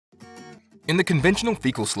In the conventional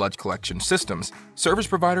fecal sludge collection systems, service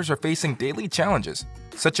providers are facing daily challenges,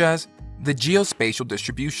 such as the geospatial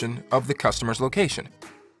distribution of the customer's location,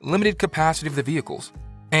 limited capacity of the vehicles,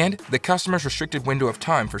 and the customer's restricted window of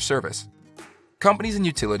time for service. Companies and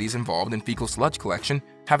utilities involved in fecal sludge collection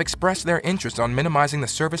have expressed their interest on minimizing the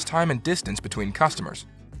service time and distance between customers.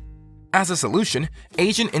 As a solution,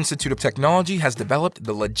 Asian Institute of Technology has developed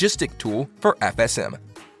the Logistic tool for FSM.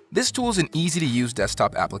 This tool is an easy-to-use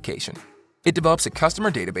desktop application. It develops a customer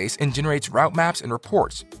database and generates route maps and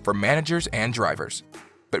reports for managers and drivers.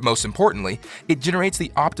 But most importantly, it generates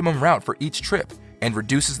the optimum route for each trip and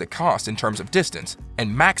reduces the cost in terms of distance and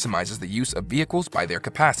maximizes the use of vehicles by their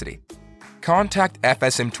capacity. Contact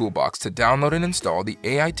FSM Toolbox to download and install the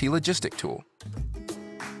AIT Logistics tool.